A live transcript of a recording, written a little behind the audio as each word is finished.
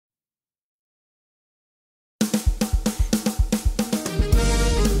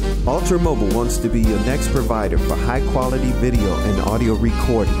UltraMobile wants to be your next provider for high-quality video and audio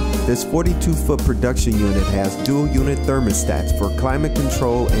recording. This 42-foot production unit has dual-unit thermostats for climate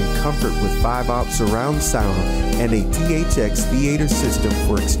control and comfort with 5-out surround sound and a THX theater system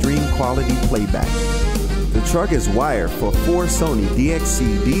for extreme quality playback. The truck is wired for 4 Sony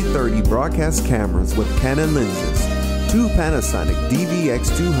DXC D30 broadcast cameras with Canon lenses, 2 Panasonic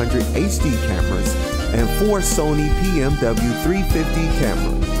DVX200 HD cameras, and 4 Sony PMW350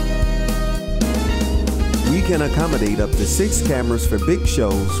 cameras. We can accommodate up to 6 cameras for big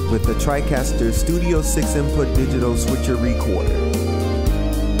shows with the TriCaster Studio 6-input digital switcher recorder.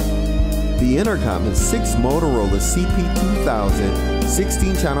 The intercom is 6 Motorola CP2000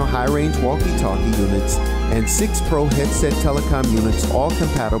 16-channel high-range walkie-talkie units and 6 Pro headset telecom units, all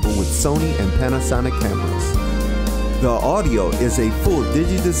compatible with Sony and Panasonic cameras. The audio is a full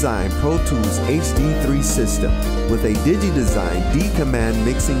DigiDesign Pro Tools HD3 system with a DigiDesign D-Command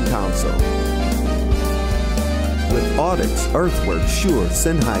mixing console. With Audix, Earthworks, Shure,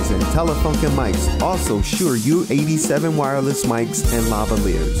 Sennheiser, and Telefunken mics, also Shure U87 wireless mics and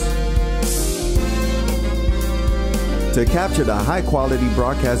lavaliers. To capture the high-quality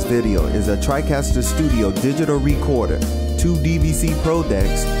broadcast video is a TriCaster Studio digital recorder, 2 DVC Pro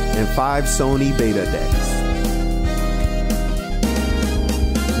decks, and 5 Sony Beta decks.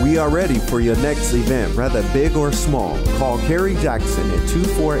 We are ready for your next event, whether big or small. Call Kerry Jackson at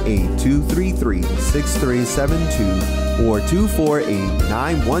 248-233-6372 or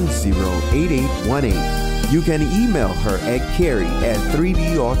 248-910-8818. You can email her at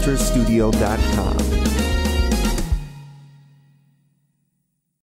kerry@3dultrastudio.com.